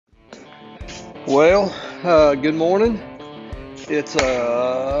Well, good morning. It's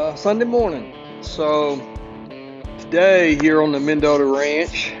Sunday morning. So today here on the Mendota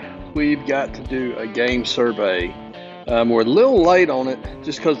Ranch, we've got to do a game survey. We're a little late on it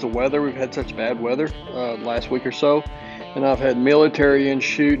just because the weather. We've had such bad weather last week or so. And I've had military in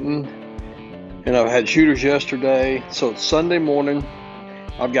shooting, and I've had shooters yesterday. So it's Sunday morning.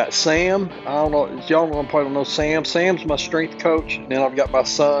 I've got Sam. I don't know, y'all probably don't know Sam. Sam's my strength coach. And then I've got my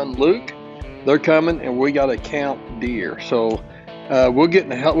son, Luke. They're coming, and we got to count deer. So when we get in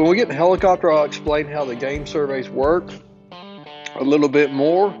the helicopter, I'll explain how the game surveys work a little bit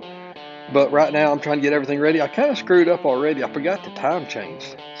more. But right now, I'm trying to get everything ready. I kind of screwed up already. I forgot the time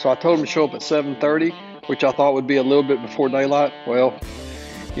changed. So I told them to show up at 7:30, which I thought would be a little bit before daylight. Well,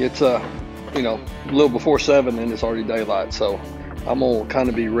 it's a little before 7, and it's already daylight. So I'm gonna kind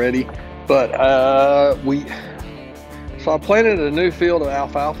of be ready. But So I planted a new field of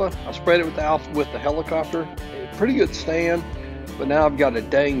alfalfa. I spread it with the helicopter. Pretty good stand, but now I've got a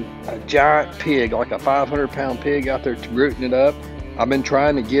giant pig, like a 500-pound pig out there rooting it up. I've been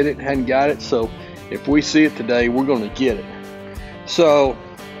trying to get it, hadn't got it, so if we see it today, we're gonna get it. So,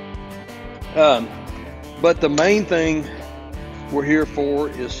 but the main thing we're here for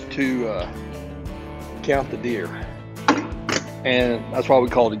is to count the deer. And that's why we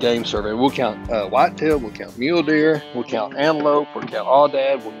call it a game survey. We'll count whitetail, we'll count mule deer, we'll count antelope, we'll count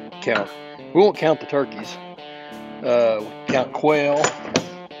aoudad, we won't count the turkeys. We'll count quail.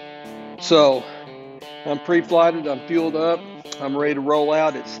 So I'm pre-flighted, I'm fueled up, I'm ready to roll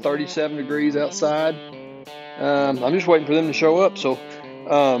out. It's 37 degrees outside. I'm just waiting for them to show up. So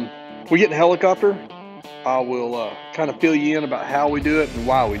we get in the helicopter, I will kind of fill you in about how we do it and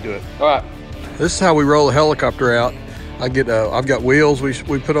why we do it. All right, this is how we roll the helicopter out. I've got wheels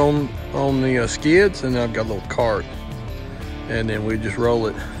we put on the skids, and I've got a little cart, and then we just roll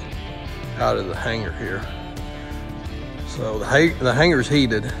it out of the hangar here. So the hangar's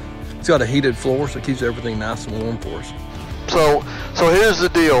heated. It's got a heated floor, so it keeps everything nice and warm for us. So here's the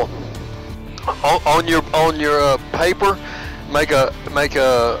deal. On your paper, make a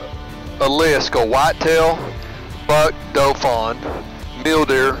list. Go whitetail, buck, doe, fawn, mule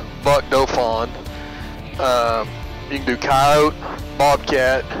deer, buck, doe, fawn. You can do coyote,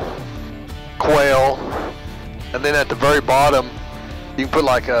 bobcat, quail, and then at the very bottom, you can put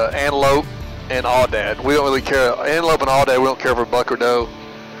like antelope and aoudad. We don't really care. Antelope and aoudad, we don't care for buck or doe.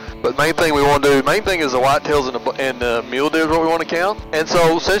 But the main thing we want to do, main thing is the whitetails and the mule deer is what we want to count. And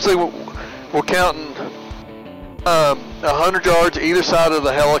so essentially, we're counting 100 yards either side of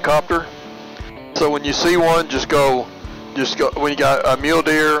the helicopter. So when you see one, just go. When you got a mule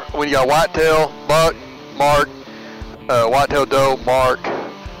deer, when you got whitetail, buck, mark. Whitetail doe, mark,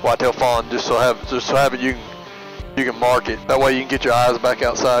 whitetail fawn, just so have it you can mark it. That way you can get your eyes back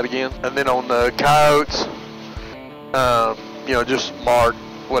outside again. And then on the coyotes, just mark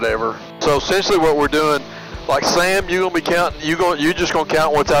whatever. So essentially what we're doing, like Sam, you're gonna be counting. You're just gonna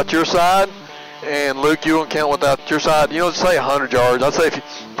count what's out your side, and Luke, you gonna count what's out your side. Say 100 yards. I'd say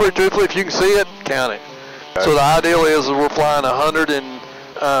pretty truthfully, if you can see it, count it. Okay. So the ideal is we're flying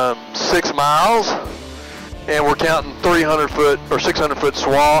 106 miles. And we're counting 300 foot or 600 foot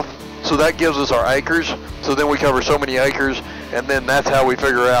swath, so that gives us our acres. So then we cover so many acres, and then that's how we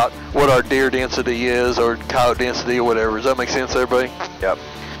figure out what our deer density is or coyote density or whatever. Does that make sense, everybody? Yep.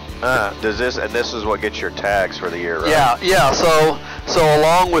 This is what gets your tags for the year, right? Yeah. So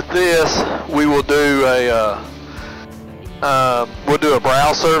along with this, we will do a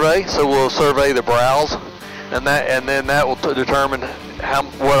browse survey. So we'll survey the browse, and then that will determine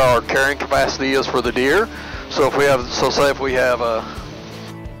what our carrying capacity is for the deer. So if we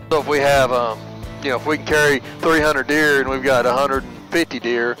can carry 300 deer and we've got 150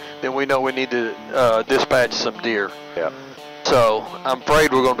 deer, then we know we need to dispatch some deer. Yeah. So I'm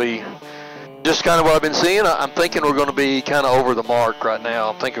afraid we're going to be just kind of what I've been seeing. I'm thinking we're going to be kind of over the mark right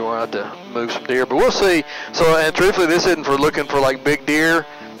now. I'm thinking we're going to have to move some deer, but we'll see. So, and truthfully, this isn't for looking for like big deer.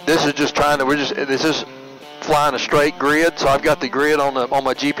 This is just this is flying a straight grid. So I've got the grid on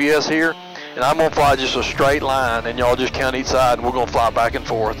my GPS here, and I'm gonna fly just a straight line, and y'all just count each side, and we're gonna fly back and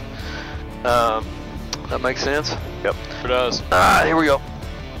forth. That makes sense? Yep, it does. All right, here we go. All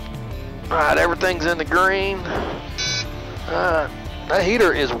right, everything's in the green. That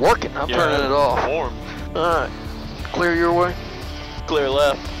heater is working. I'm turning it off. Warm. All right, clear your way. Clear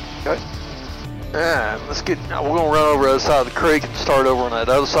left. Okay. All right, we're gonna run over the other side of the creek and start over on that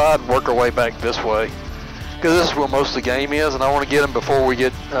other side and work our way back this way. Because this is where most of the game is, and I want to get them before we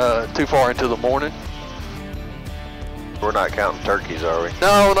get too far into the morning. We're not counting turkeys, are we?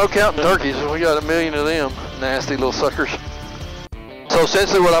 No counting turkeys. We got a million of them nasty little suckers. So So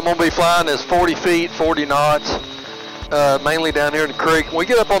essentially what I'm going to be flying is 40 feet, 40 knots, mainly down here in the creek. When we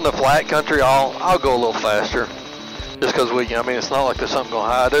get up on the flat country, I'll go a little faster. Just because I mean, it's not like there's something going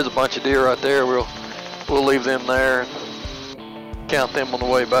to hide. There's a bunch of deer right there. We'll leave them there and count them on the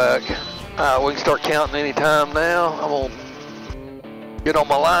way back. All right, we can start counting anytime now. I'm going to get on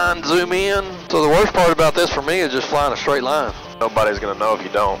my line, zoom in. So the worst part about this for me is just flying a straight line. Nobody's going to know if you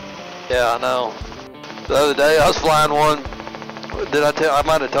don't. Yeah, I know. The other day I was flying one. I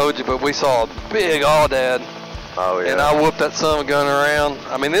might have told you, but we saw a big aoudad. Oh, yeah. And I whooped that son of a gun around.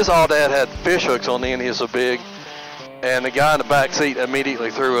 I mean, this aoudad had fish hooks on the end. He was so big. And the guy in the back seat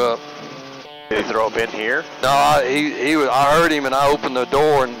immediately threw up. Did he throw up in here? No, I heard him, and I opened the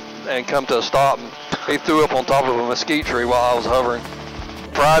door and come to a stop. And he threw up on top of a mesquite tree while I was hovering.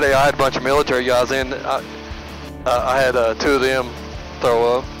 Friday, I had a bunch of military guys in. I had 2 of them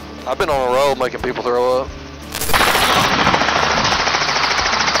throw up. I've been on a roll making people throw up.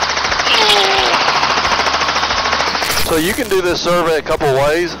 So you can do this survey a couple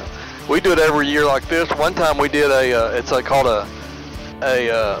ways. We do it every year like this. One time we did it's called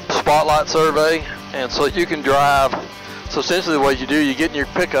a spotlight survey, and so you can drive. So essentially what you do, you get in your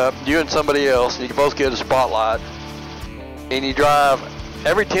pickup, you and somebody else, and you can both get a spotlight, and you drive.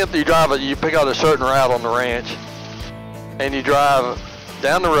 Every 10th you drive, you pick out a certain route on the ranch, and you drive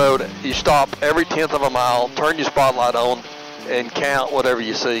down the road. You stop every 10th of a mile, turn your spotlight on, and count whatever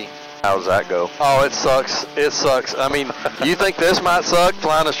you see. How does that go? Oh, it sucks. It sucks. I mean, you think this might suck,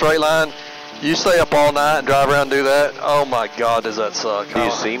 flying a straight line? You stay up all night and drive around and do that? Oh my God, does that suck. Do you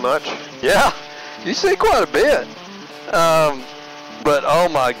see much? Yeah, you see quite a bit. But oh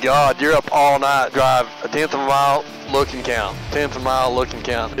my God, you're up all night, drive a 10th of a mile, look and count. 10th of a mile, look and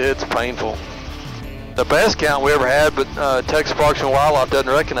count. It's painful. The best count we ever had, but Texas Parks and Wildlife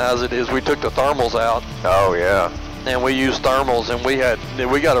doesn't recognize it, is we took the thermals out. Oh yeah. And we used thermals, and we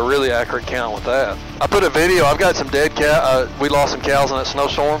got a really accurate count with that. I put a video. I've got some dead cow. We lost some cows in that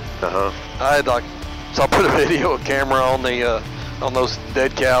snowstorm. So I put a video camera on on those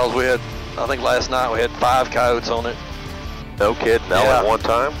dead cows. We had, I think last night we had 5 coyotes on it. No kidding. All at one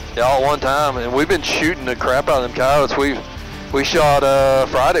time? Yeah, all at one time. And we've been shooting the crap out of them coyotes. We shot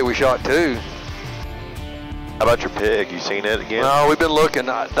Friday. We shot 2. How about your pig? You seen it again? No, we've been looking.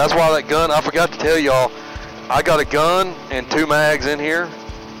 That's why that gun. I forgot to tell y'all. I got a gun and 2 mags in here.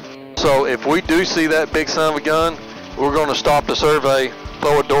 So if we do see that big son of a gun, we're going to stop the survey,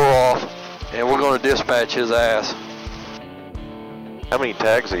 throw a door off, and we're going to dispatch his ass. How many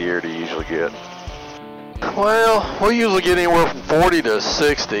tags a year do you usually get? Well, we usually get anywhere from 40 to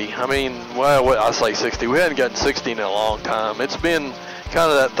 60. I mean, well, I say 60. We hadn't gotten 60 in a long time. It's been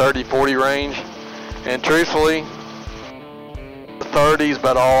kind of that 30, 40 range. And truthfully, the 30 is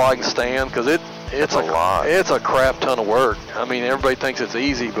about all I can stand, because it's a lot. It's a crap ton of work. I mean, everybody thinks it's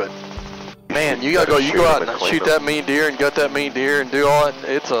easy, but man, you go out and shoot that mean deer and gut that mean deer and do all that.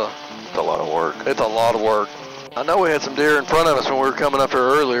 It's a lot of work. It's a lot of work. I know we had some deer in front of us when we were coming up here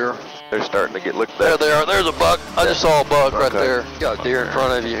earlier. They're starting to get looked at. There they are. There's a buck. I just saw a buck right there. Got a deer in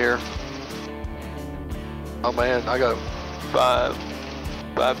front of you here. Oh man, I got 5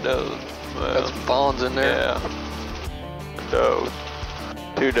 does. Well, got some fawns in there. Yeah. Doe.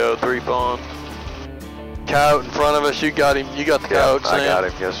 2 doe, 3 fawn. Coyote in front of us. You got him. You got the coyote, Sam. I got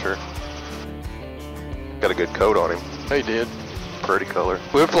him. Yes, sir. Got a good coat on him. He did. Pretty color.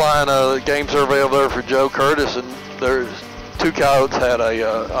 We're flying a game survey over there for Joe Curtis, and there's 2 coyotes had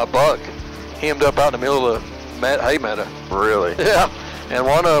a buck hemmed up out in the middle of the hay meadow. Really? Yeah. And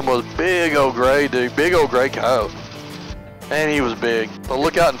one of them was big old gray dude, big old gray coyote. And he was big. But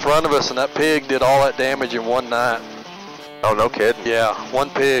look out in front of us, and that pig did all that damage in one night. Oh, no kidding? Yeah, 1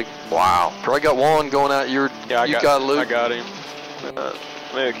 pig. Wow. Troy got 1 going out. You got Luke. I got him.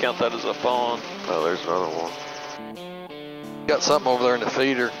 Maybe count that as a fawn. Oh, there's another one. Got something over there in the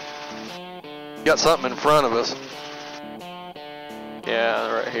feeder. Got something in front of us.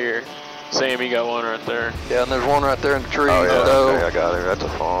 Yeah, right here. Sam, you got 1 right there. Yeah, and there's 1 right there in the tree. Oh, yeah, okay, I got it. That's a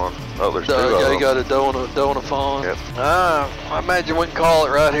fawn. Oh, there's 2 of them. You got a doe and a fawn. Yep. I imagine we can call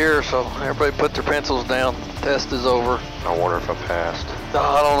it right here, so everybody put their pencils down. Test is over. I wonder if I passed.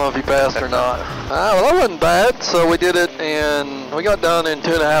 I don't know if you passed or not. Well, that wasn't bad. So we did it, and we got done in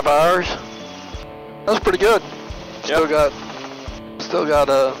 2.5 hours. That was pretty good. Still got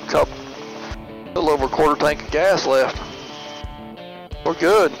a little over a quarter tank of gas left. We're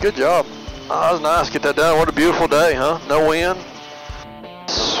good. Good job. Oh, that was nice. Get that done. What a beautiful day, huh? No wind.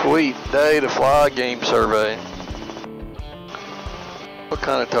 Sweet day to fly a game survey. What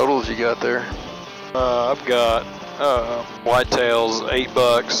kind of totals you got there? I've got whitetails, 8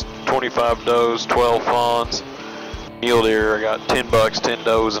 bucks, 25 does, 12 fawns, Mule deer, I got 10 bucks, 10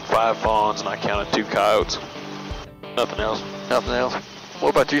 does, and 5 fawns, and I counted 2 coyotes. Nothing else. Nothing else. What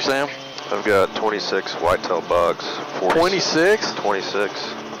about you, Sam? I've got 26 whitetail bucks. 26?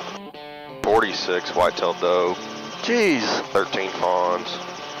 26. 46 whitetail doe. Jeez. 13 fawns.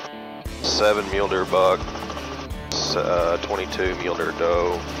 7 mule deer buck. 22 mule deer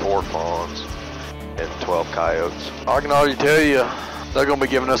doe. 4 fawns. And 12 coyotes. I can already tell you, they're gonna be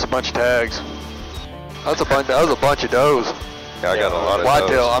giving us a bunch of tags. That was a bunch of does. Yeah, I got a lot of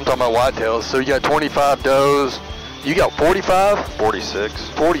whitetail. does. I'm talking about whitetails. So you got 25 does. You got 45? 46.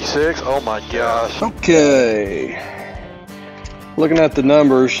 46? Oh my gosh. Okay. Looking at the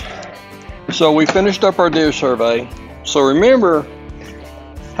numbers. So we finished up our deer survey. So remember,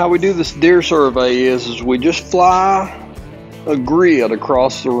 how we do this deer survey is we just fly a grid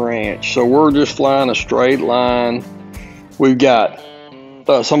across the ranch. So we're just flying a straight line. We've got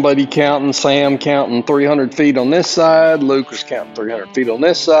somebody counting, Sam counting 300 feet on this side, Luke was counting 300 feet on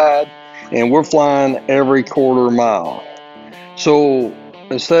this side, and we're flying every quarter mile. So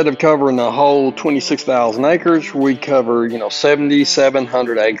instead of covering the whole 26,000 acres, we cover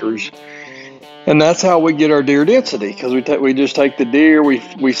 7,700 acres, and that's how we get our deer density, because we just take the deer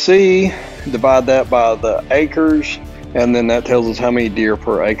we see, divide that by the acres, and then that tells us how many deer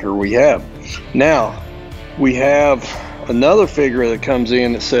per acre we have. Now we have another figure that comes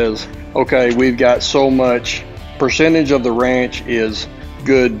in that says, okay, we've got so much percentage of the ranch is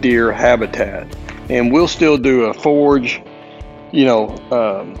good deer habitat, and we'll still do a forage,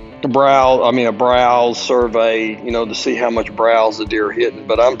 a browse survey, to see how much browse the deer are hitting.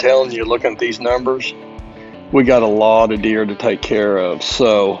 But I'm telling you, looking at these numbers, we got a lot of deer to take care of.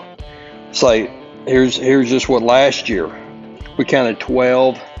 So it's like, here's just what last year we counted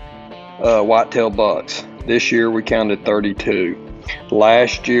 12 whitetail bucks. This year we counted 32.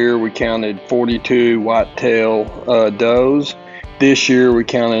 Last year we counted 42 whitetail does. This year we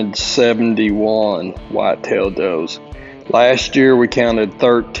counted 71 whitetail does. Last year we counted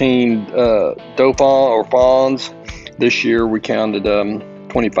 13 doe fawn or fawns. This year we counted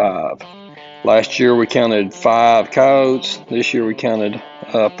 25. Last year we counted 5 coyotes. This year we counted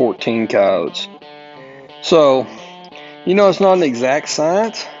 14 coyotes. So, it's not an exact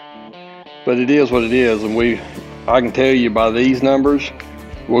science, but it is what it is, and I can tell you by these numbers,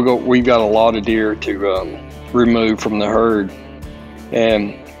 we've got a lot of deer to remove from the herd.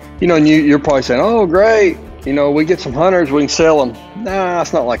 And you're probably saying, oh great, we get some hunters, we can sell them. Nah,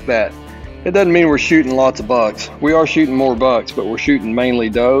 it's not like that. It doesn't mean we're shooting lots of bucks. We are shooting more bucks, but we're shooting mainly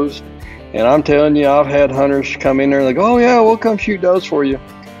does. And I'm telling you, I've had hunters come in there and they go, oh yeah, we'll come shoot does for you.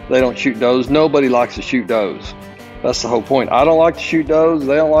 They don't shoot does. Nobody likes to shoot does. That's the whole point. I don't like to shoot does.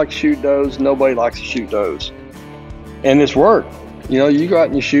 They don't like to shoot does. Nobody likes to shoot does. And it's work. You go out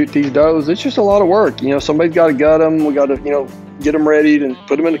and you shoot these does. It's just a lot of work. Somebody's got to gut them. We got to, get them ready and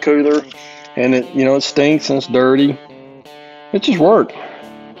put them in the cooler. And it, it stinks and it's dirty. It's just work.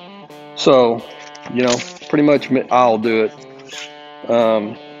 So, pretty much I'll do it.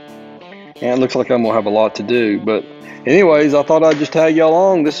 And it looks like I'm going to have a lot to do. But anyways, I thought I'd just tag you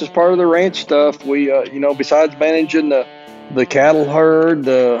along. This is part of the ranch stuff. We, besides managing the cattle herd,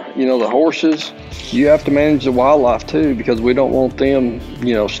 the horses, you have to manage the wildlife too, because we don't want them,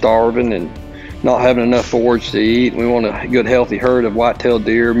 starving and not having enough forage to eat. We want a good healthy herd of white-tailed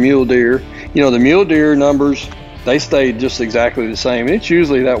deer, mule deer. The mule deer numbers, they stay just exactly the same. And it's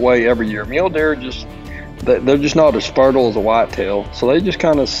usually that way every year. Mule deer they're just not as fertile as a whitetail, so they just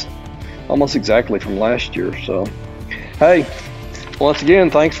kind of almost exactly from last year. So hey, once again,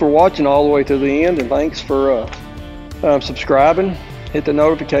 thanks for watching all the way to the end, and thanks for subscribing. Hit the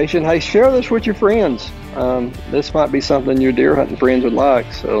notification. Hey, share this with your friends. This might be something your deer hunting friends would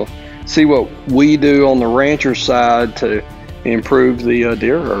like. So see what we do on the rancher side to improve the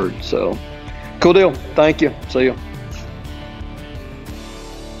deer herd. So cool deal. Thank you. See you.